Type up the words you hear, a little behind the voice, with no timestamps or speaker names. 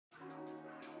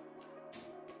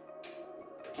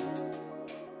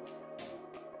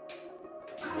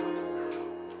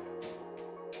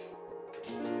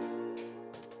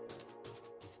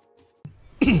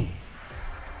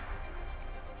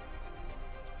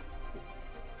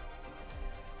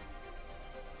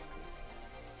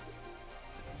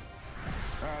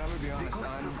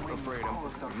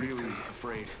I'm really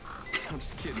afraid. I'm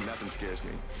just kidding, nothing scares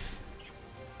me.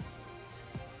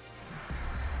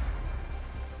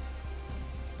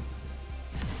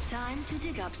 Time to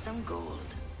dig up some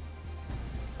gold.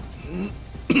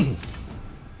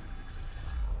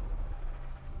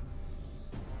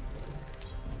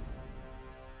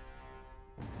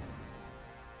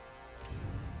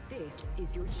 This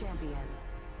is your champion.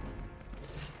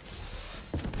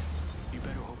 You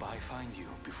better hope I find you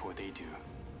before they do.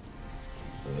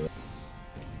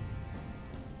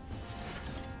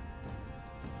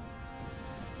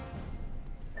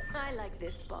 I like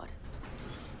this spot.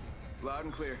 Loud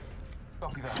and clear.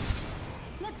 Copy that.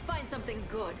 Let's find something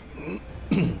good.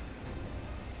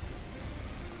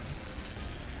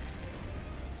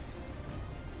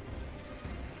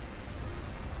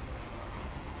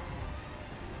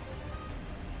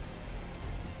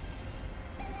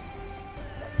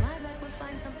 I bet we'll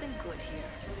find something good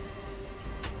here.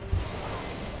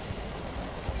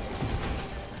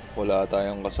 Wala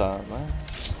tayong kasama.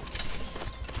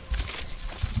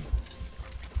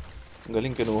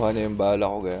 Galing, kinuha niya yung bala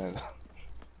ko, gaya.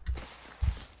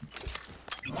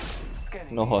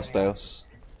 No hostiles.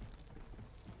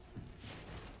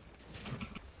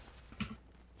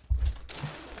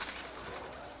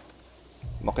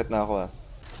 Makit na ako ah.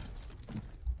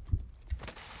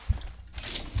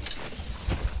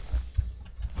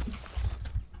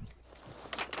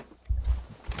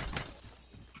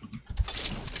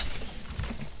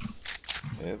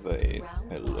 Evade.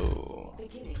 Hello.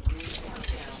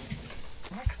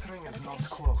 Next ring is not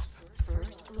close.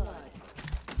 First blood.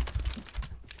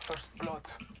 First blood.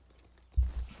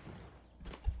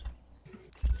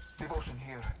 Devotion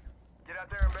here. Get out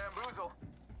there and bamboozle.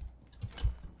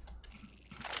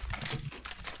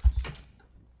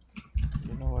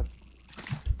 You know what?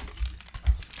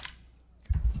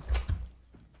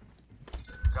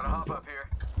 Gotta hop up here.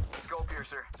 Skull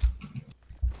piercer.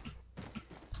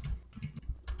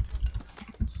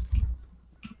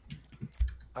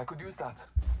 I could use that.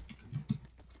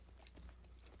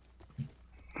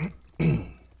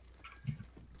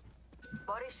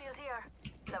 Body shield here.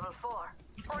 Level 4.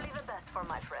 Only the best for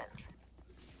my friends.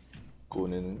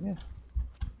 Kunin niya.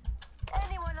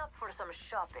 Anyone up for some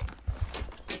shopping?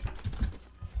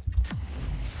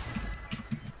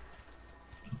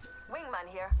 Wingman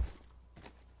here.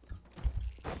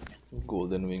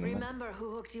 Golden wingman. Remember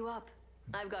who hooked you up?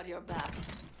 I've got your back.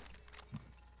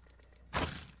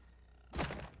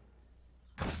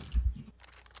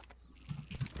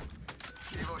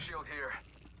 Evo shield here.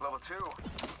 Level 2.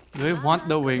 Do we want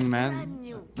the wingman?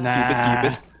 Nah.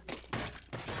 Keep it.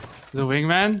 The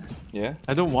wingman? Yeah?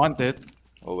 I don't want it.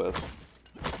 Oh well.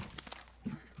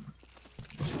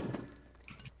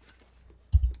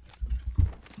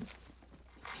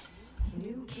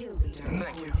 New kill leader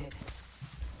appointed.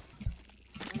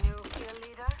 New kill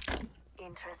leader?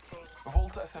 Interesting.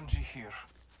 Volt SMG here.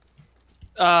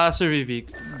 Survey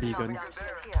beacon. Knockdown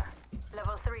shield here.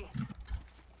 Level 3.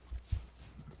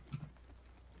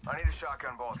 I need a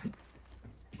shotgun bolt.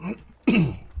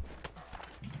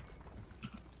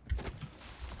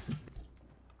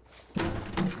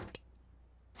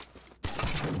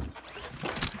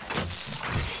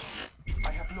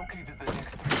 I have located the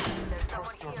next ring. There's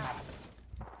someone Trust your here. mats.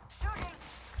 Shooting!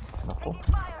 Nako.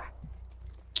 Taking fire!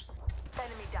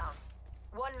 Enemy down.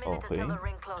 1 minute Okay. until the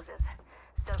ring closes.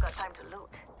 Still got time to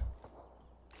loot.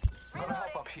 Gonna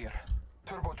hop up here.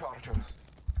 Turbocharger.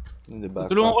 In the back.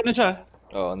 Tulungan ko na siya.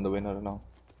 Oh, on the way na rin ako.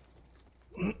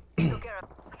 Took care of.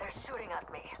 They're shooting at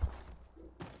me.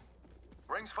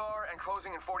 Rings far and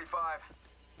closing in 45.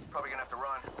 Probably gonna have to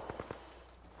run.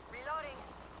 Reloading.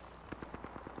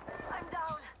 I'm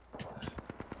down.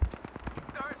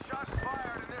 Alright, shots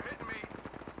fired and they're hitting me.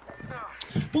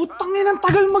 Putang ina, ang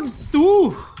tagal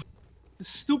mag-2!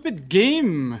 Stupid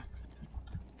game!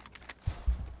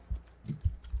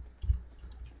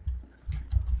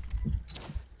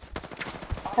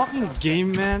 Fucking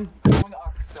game, man. Throwing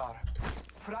arc star.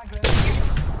 Fragment.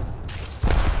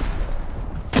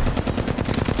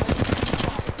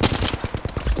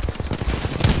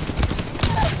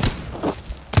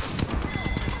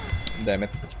 Damn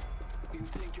it. You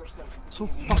take yourself So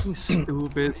fucking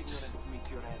stupid. ignorance meets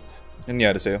your end. Ano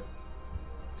nangyari sa'yo?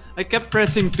 I kept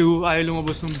pressing 2, ayaw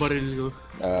lumabas ng baril ko.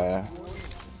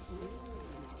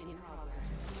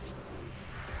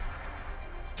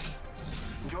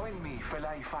 Join me,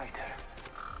 fellow fighter.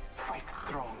 Fight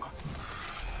strong.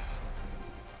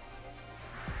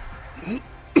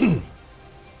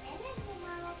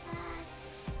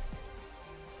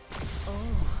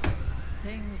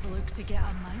 Things look to get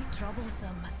a mite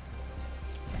troublesome.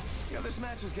 Yeah, this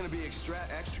match is gonna be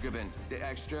extravagant.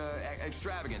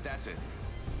 Extravagant, that's it.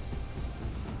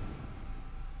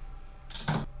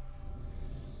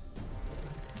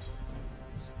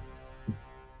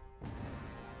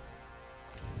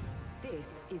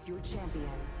 This is your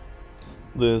champion.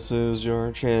 This is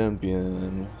your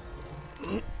champion.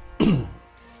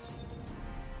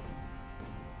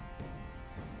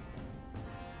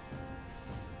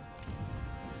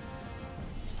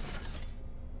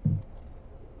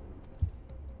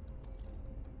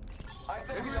 I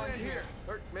said Maybe we we land land here. here.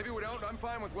 Or maybe we don't. I'm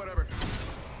fine with whatever.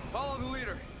 Follow the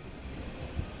leader.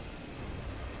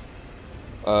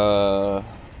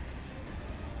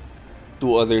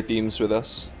 Two other teams with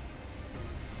us.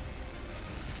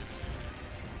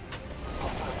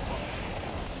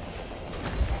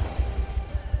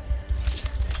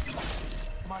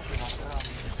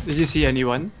 Did you see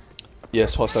anyone?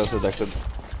 Yes, hostiles detected.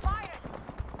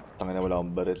 Tangina, wala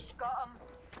akong baril. Got him.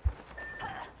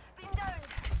 Been down.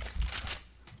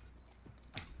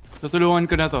 Tutulungan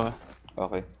ko na to.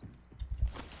 Okay.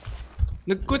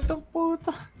 Nag-quit ang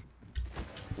puta.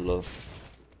 Bloth.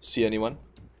 See anyone?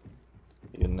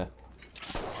 Yun na.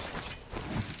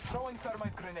 Throwing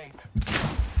thermite grenade.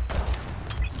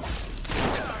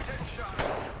 Getting shot.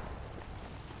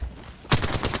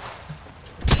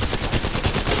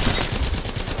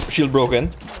 Shield broken.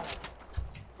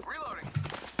 Reloading.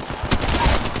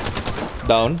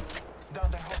 Down.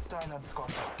 Down the hostile and Scott.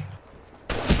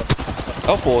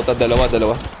 Oh, puta. Dalawa.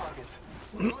 Target.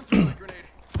 Going through my grenade.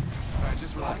 Alright,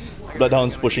 just relax.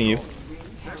 Bloodhound's pushing you.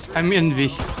 I'm in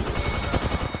V.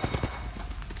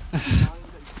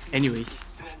 Anyway.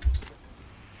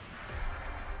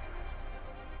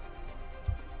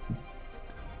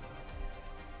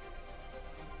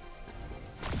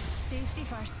 Safety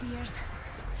first, dears.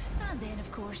 And then,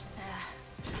 of course,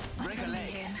 utter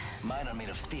mayhem. Mine are made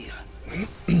of steel.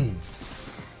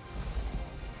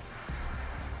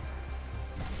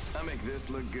 I make this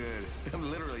look good.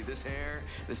 I'm literally this hair,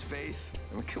 this face.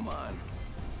 I mean, come on.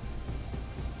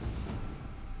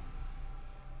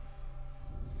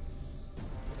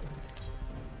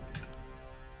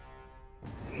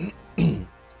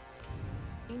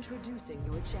 Introducing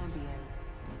your champion.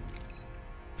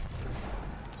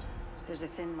 There's a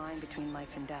thin line between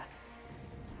life and death.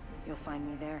 You'll find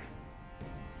me there.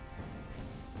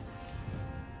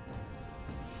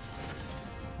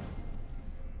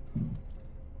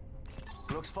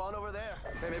 Looks fun over there.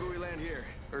 Hey, maybe we land here.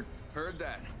 Or heard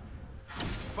that.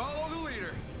 Follow the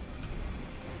leader.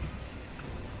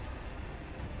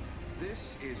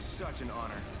 This is such an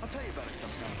honor. I'll tell you about it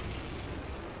sometime.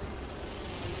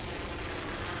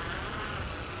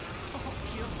 Oh,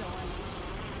 pure delight.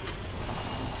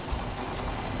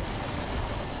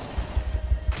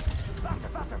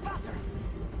 Faster!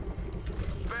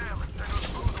 Bam! There goes the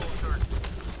blue gold shirt.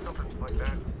 Something like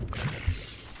that.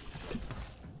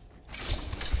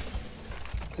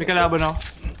 May kalaban ako.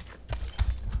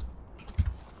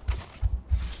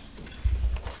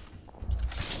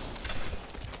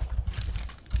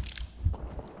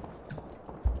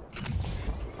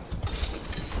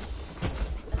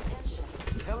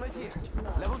 Helmet here.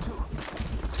 Level 2.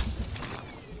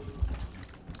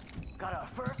 Got our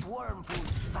first worm food.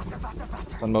 Faster.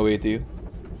 On my way to you.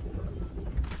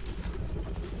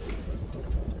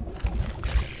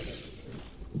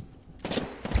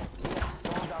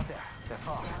 Someone's out there. They're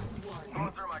far.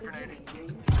 Going through my grenade.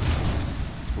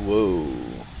 Whoa.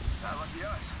 Lucky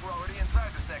us. We're already inside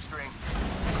this next ring.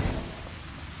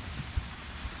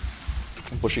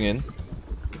 I'm pushing in.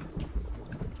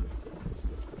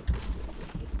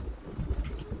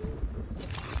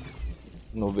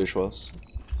 No visuals.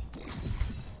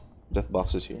 Death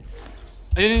box is here.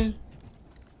 Ayun.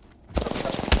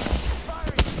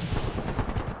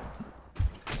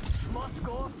 Must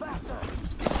go faster.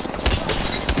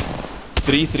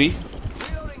 3-3.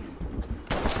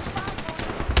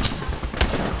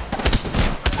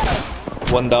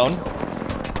 One down.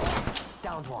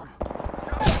 Downed one.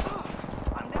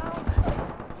 I'm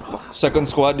down. Second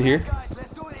squad here. Guys,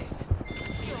 let's do this.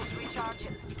 Shields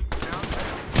recharging.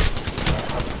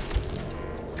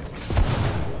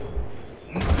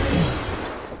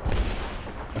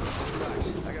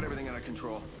 I got everything under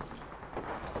control.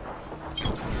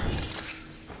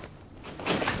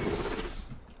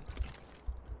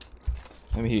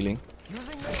 I'm healing.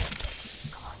 Using this.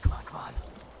 Come on.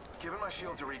 Giving my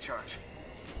shields a recharge.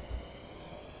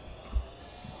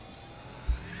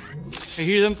 I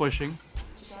hear them pushing.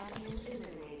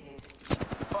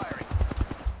 Firing.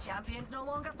 Champion's no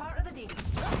longer part of the deal.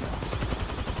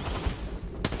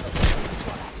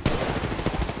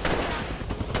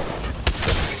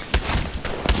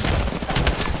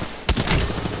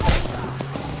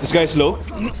 This guy's low.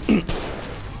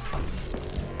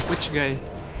 Which guy?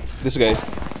 This guy.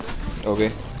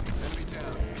 Okay.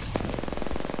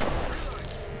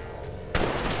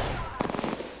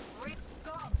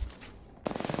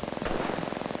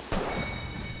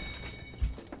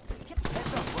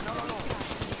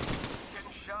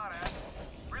 Getting shot at.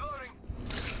 Reloading.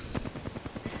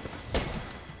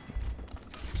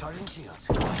 Charging shields.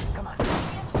 Come on.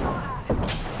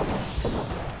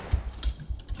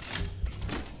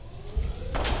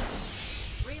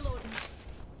 Reloading.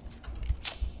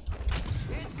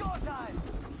 It's go time.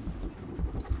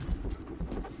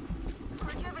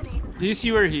 Do you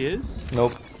see where he is?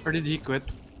 Nope. Or did he quit?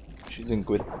 She didn't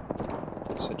quit.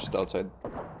 So just outside.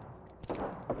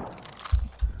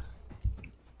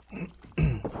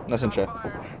 Nasaan siya?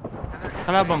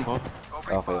 Kalabang ko.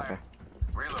 Okay, okay.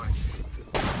 Reloading.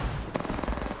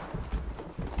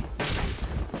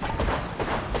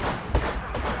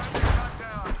 Shot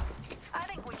down. I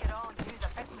think we could all use a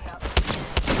pick-me-up.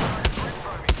 Right in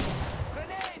front of me.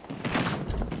 Grenade.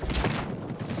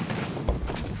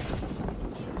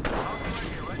 I'll be right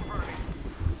here, right in front of me.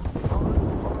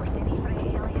 Steady for a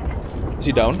alien. Is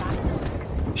he down?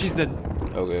 She's dead.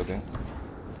 Okay, okay.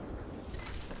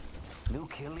 New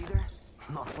kill leader?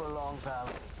 Not for long, pal.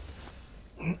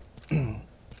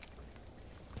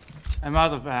 I'm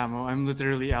out of ammo. I'm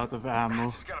literally out of ammo.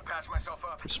 Just gotta patch myself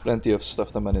up. There's plenty of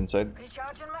stuff naman inside.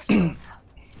 Recharging my shields.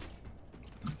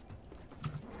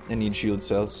 I need shield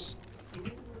cells.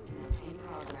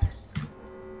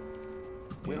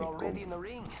 We're already in the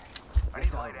ring. I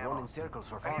This need light run ammo. in circles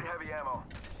for I fun. need heavy ammo.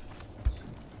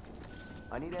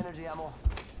 I need energy ammo.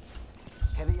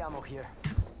 Heavy ammo here.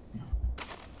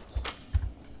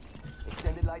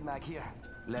 Extended light mag here.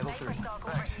 Level 3. Sniper stock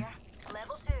over here.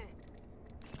 Level 2.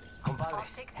 Compadres,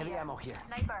 Optics heavy here. ammo here.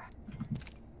 Sniper.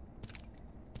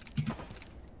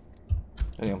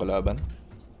 Ano yung kalaban?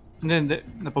 Hindi.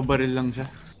 Napabaril lang siya.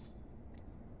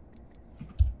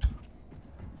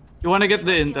 You wanna get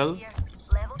the intel? Here.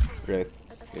 Level 2. Right.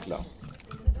 Wait lang.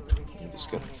 Just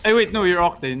get... Hey, wait, no, you're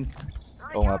Octane.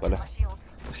 Oo nga pala. My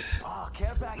shields. Oh,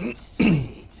 care package.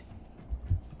 Sweet.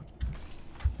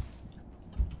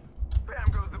 Bam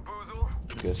goes the boozle.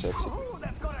 Guess that's it. Ooh,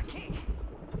 that's got a kick.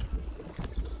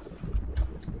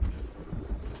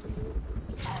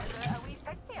 A wee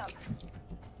pick-me-up.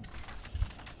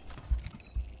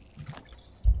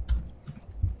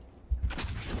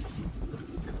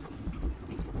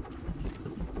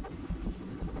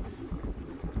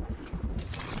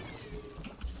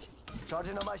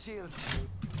 Charging on my shields.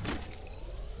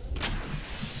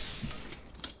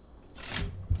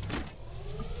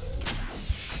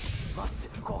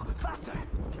 Must go faster.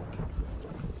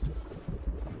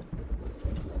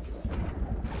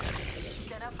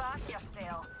 Gonna fast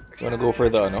yourself. You wanna go for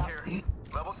the, ano? Here.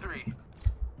 Level 3.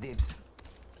 Dibs.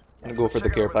 Wanna go for the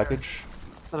care package?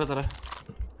 Tara, tara.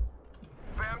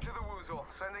 Bam to the woozle.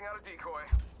 Sending out a decoy.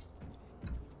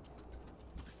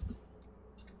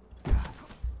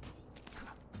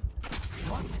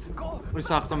 Must go. Uy,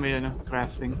 sakto may ano,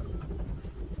 crafting.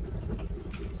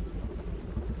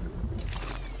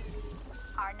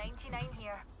 R99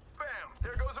 here. Bam!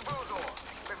 There goes a boozle.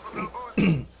 Fixed with a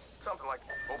boozle. Something like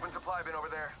open supply bin over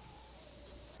there.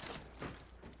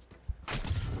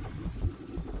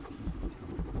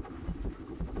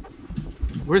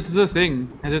 Where's the thing?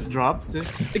 Has it dropped?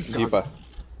 Hindi pa.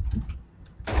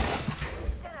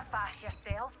 Gonna fast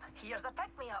yourself. Here's a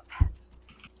pick-me-up.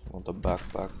 Want a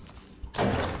backpack.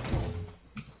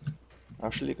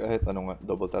 Actually, kahit ano nga,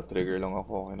 double tap trigger lang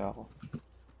ako, okay na ako.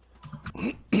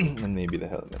 And maybe the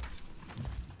helmet.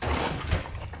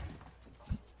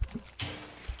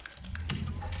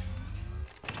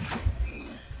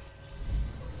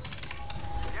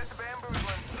 Get the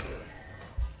bamboozling.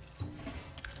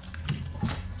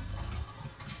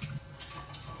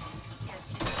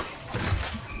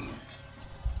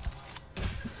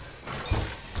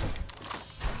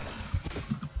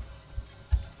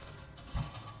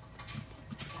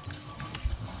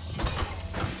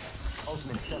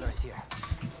 Ultimate accelerant here.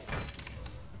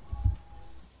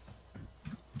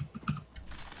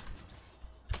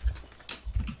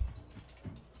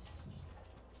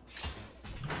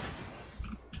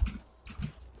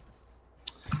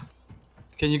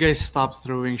 Can you guys stop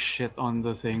throwing shit on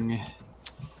the thing?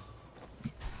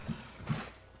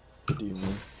 What do you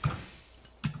mean?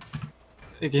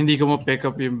 Like, hindi ko ma-pick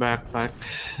up yung backpack.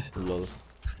 Lol.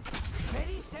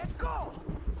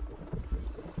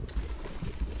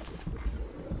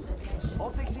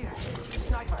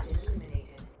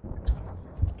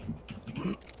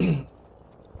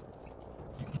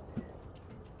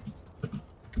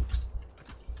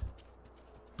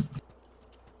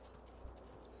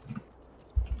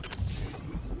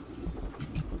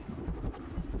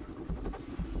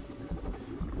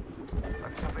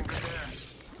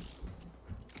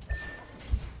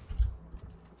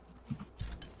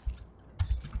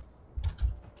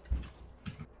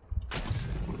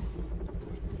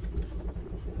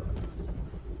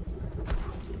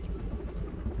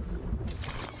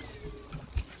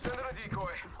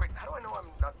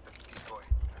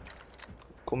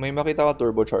 Kung may makita ka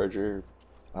turbocharger,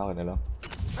 akin na lang.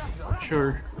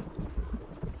 Sure.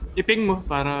 Iping mo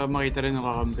para makita rin ng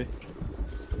kakampi.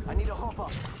 I need a hop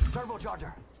up.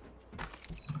 Turbocharger.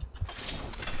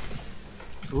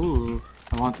 Ooh,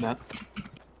 I want that.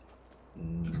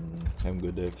 I'm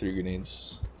good. I have 3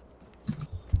 grenades.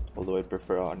 Although I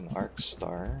prefer an arc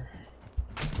star.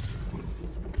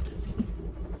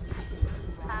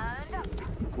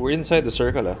 We're inside the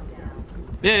circle, ah.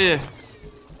 Yeah.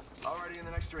 Already in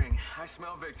the next ring. I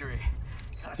smell victory.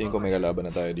 Tingin ko may kalaban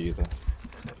na tayo dito.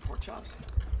 Is that pork chops?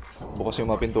 Bukas yung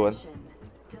mga pintuan.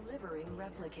 Delivering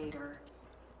replicator.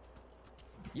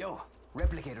 Yo,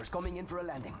 replicators coming in for a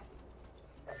landing.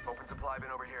 Open supply bin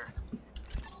over here.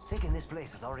 Thinking this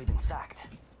place has already been sacked.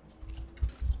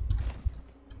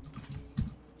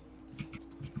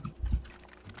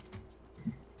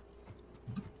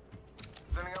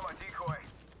 Sending out my decoy.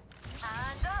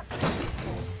 Hands up.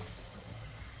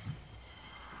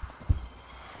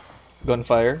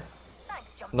 Gunfire.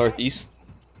 Thanks, jump. Northeast.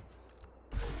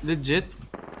 Legit.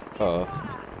 Oo.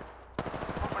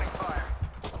 Opening fire.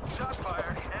 Shots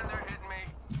fired, and they're hitting me.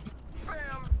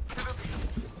 Bam! To the...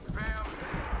 Bam!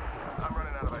 I'm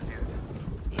running out of ideas.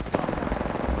 It's about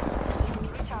time.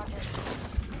 Recharges.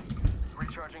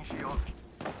 Recharging shields.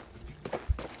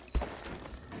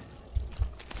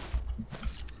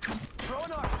 Throw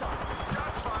an arc star.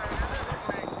 Shots fired, and they're hitting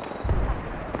me.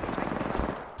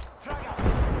 Frag out.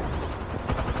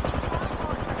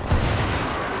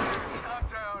 Shot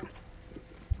down.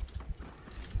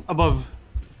 Above.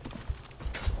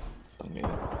 Tangina.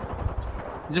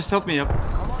 Just help me up.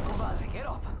 Come on, compadre. Get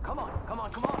up. Come on, come on,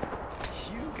 come on.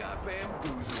 You got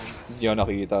bamboozled. Hindi ako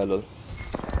nakikita, lol.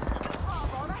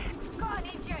 Got an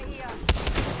injury here.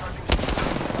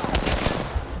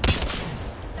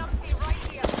 Dumpy right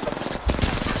here.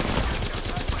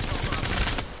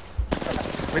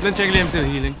 Wait lang, check lang still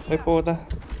healing. Ay, puta.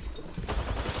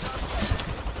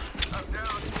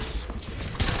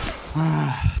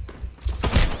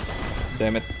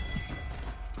 Damn it.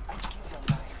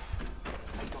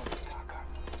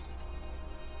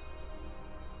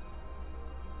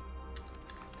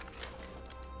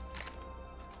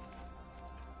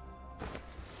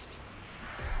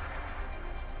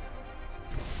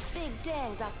 Big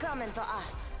days are coming for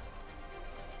us.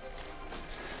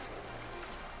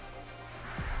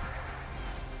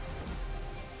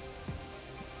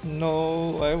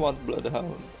 No, I want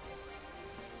Bloodhound.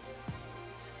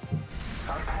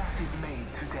 Our path is made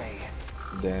today.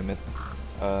 Damn it.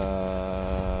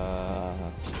 I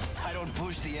don't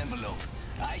push the envelope.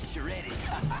 I shred it.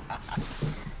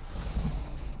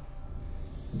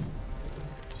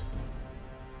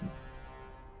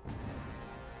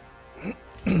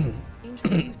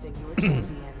 Introducing your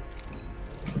champion.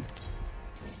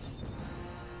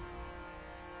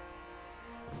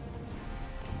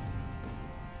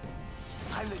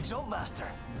 I'm the jump master.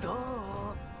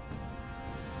 Duh.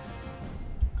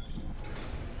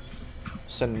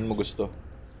 Saan mo gusto?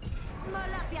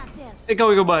 Small up yourself.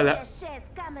 Ikaw bahala. Your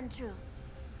share's coming true.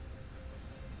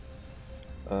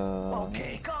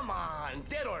 Okay, come on.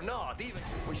 Dead or not, even.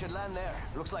 We should land there.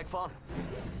 Looks like fun.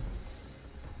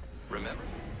 Remember?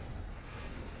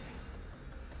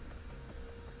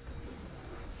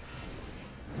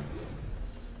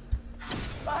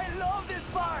 I love this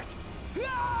part.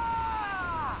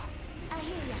 Ah! I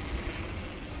hear ya.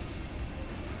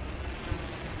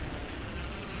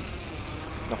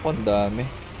 Naku, ang dami.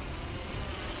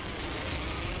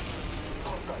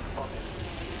 Hostile spotted.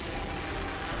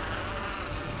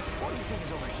 What do you think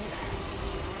is over here?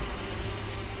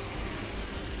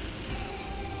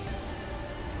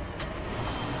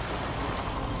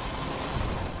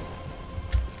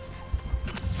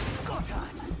 It's go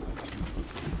time.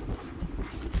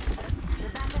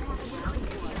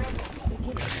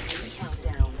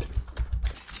 Countdown.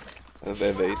 I have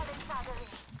Evade,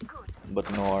 but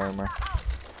no armor.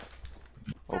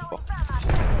 Oh fuck.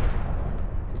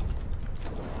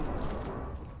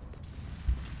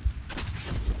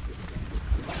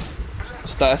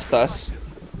 Taas.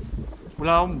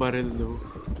 Wala akong barrel though.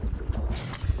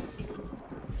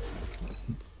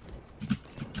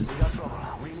 We got trouble.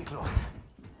 Really close.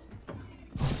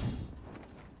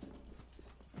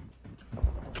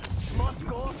 Must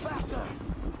go faster.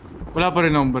 Wala pa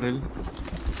rin akong barrel.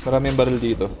 Maraming barrel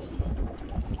dito.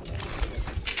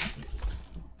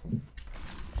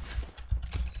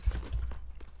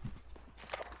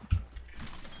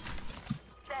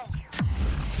 Thank you.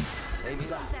 Hey,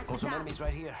 mira. Got some enemies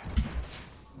right here.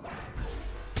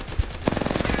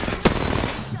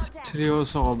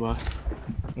 Seryoso ka ba?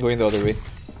 Going the other way.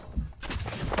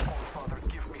 Father,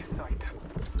 give me sight.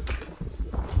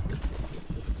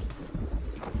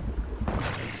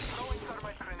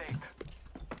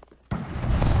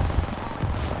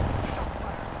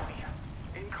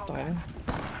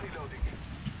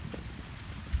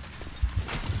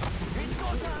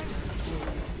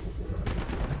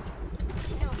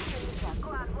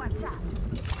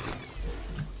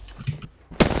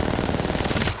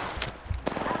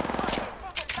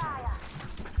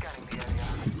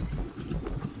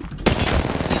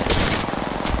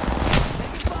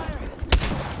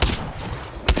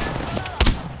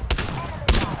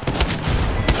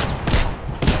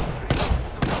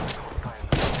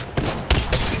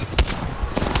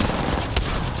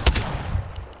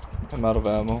 I'm out of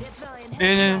ammo.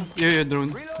 Ayun, yun,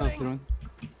 drone. Stealth drone.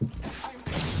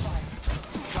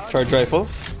 Charge rifle.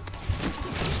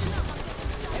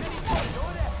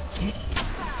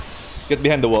 Get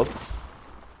behind the wall.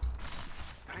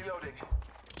 Reloading.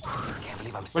 Can't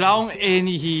believe I'm Wala akong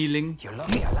any healing. You're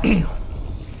lucky I like you.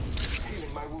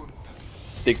 Healing my wounds.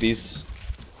 Take these.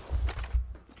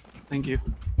 Thank you.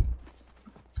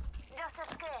 Just a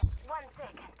scan. 1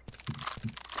 second.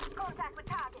 Contact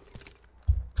with target.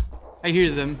 I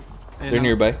hear them. Ayun They're lang.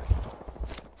 nearby.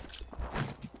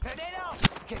 Grenade out!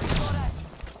 Get shot.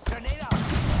 Grenade out!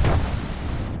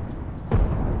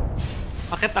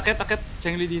 Akit.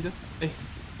 Chengli dito. Ay,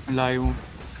 ang layo mo.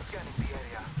 Scanning the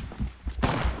area.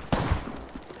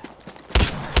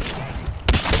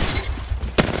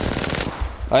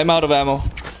 I'm out of ammo.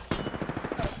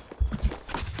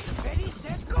 Ready,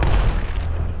 set, go! Come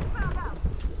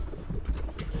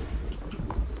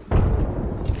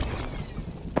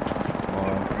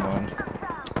on.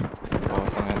 Oh,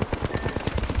 tangan.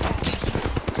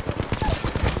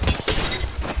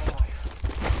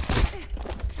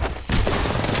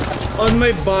 On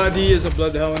my body is a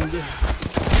bloodhound.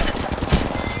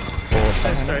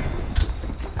 Nice try.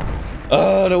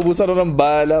 Naubusan ako ng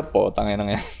bala po. Tangin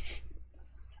na yan.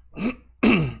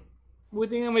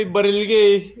 Buti nga may baril ka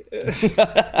eh.